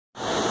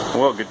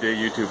Well, good day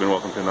YouTube, and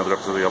welcome to another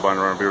episode of the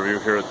Albino Rhino Beer Review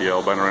here at the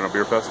Albino Rhino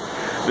Beer Fest.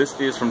 This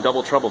is from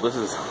Double Trouble. This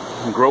is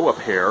Grow a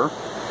Pear,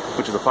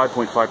 which is a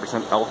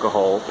 5.5%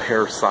 alcohol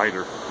pear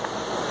cider.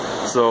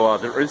 So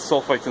there is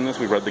sulfites in this.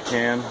 We read the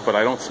can, but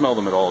I don't smell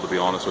them at all, to be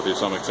honest with you,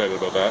 so I'm excited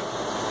about that.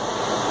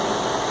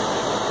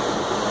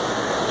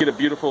 Get a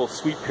beautiful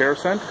sweet pear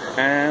scent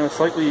and a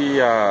slightly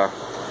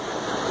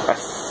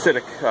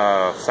acidic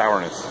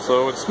sourness.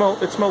 So it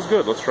smells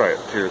good. Let's try it.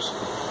 Cheers.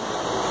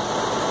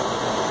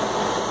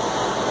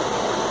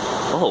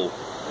 Oh,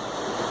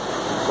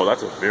 well,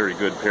 that's a very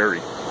good perry.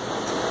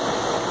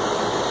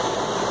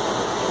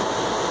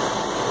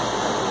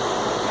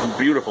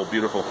 Beautiful,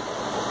 beautiful.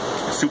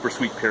 Super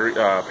sweet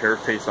pear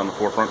taste on the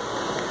forefront.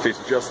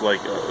 Tastes just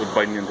like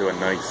biting into a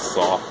nice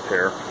soft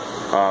pear.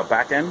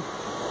 Back end,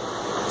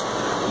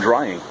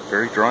 drying,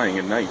 very drying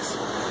and nice.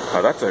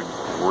 That's a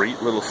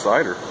great little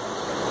cider.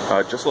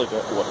 Just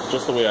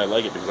the way I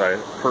like it, because I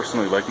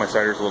personally like my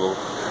ciders a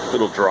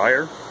little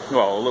drier,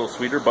 well, a little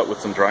sweeter, but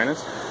with some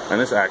dryness. And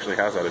this actually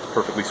has that. It's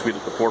perfectly sweet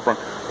at the forefront.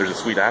 There's a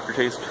sweet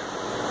aftertaste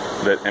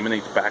that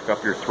emanates back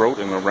up your throat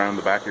and around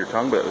the back of your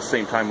tongue, but at the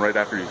same time, right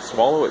after you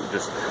swallow it, it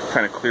just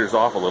kind of clears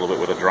off a little bit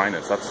with a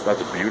dryness. That's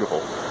beautiful.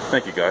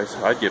 Thank you, guys.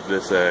 I'd give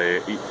this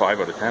a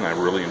 8.5 out of 10. I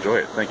really enjoy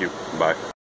it. Thank you. Bye.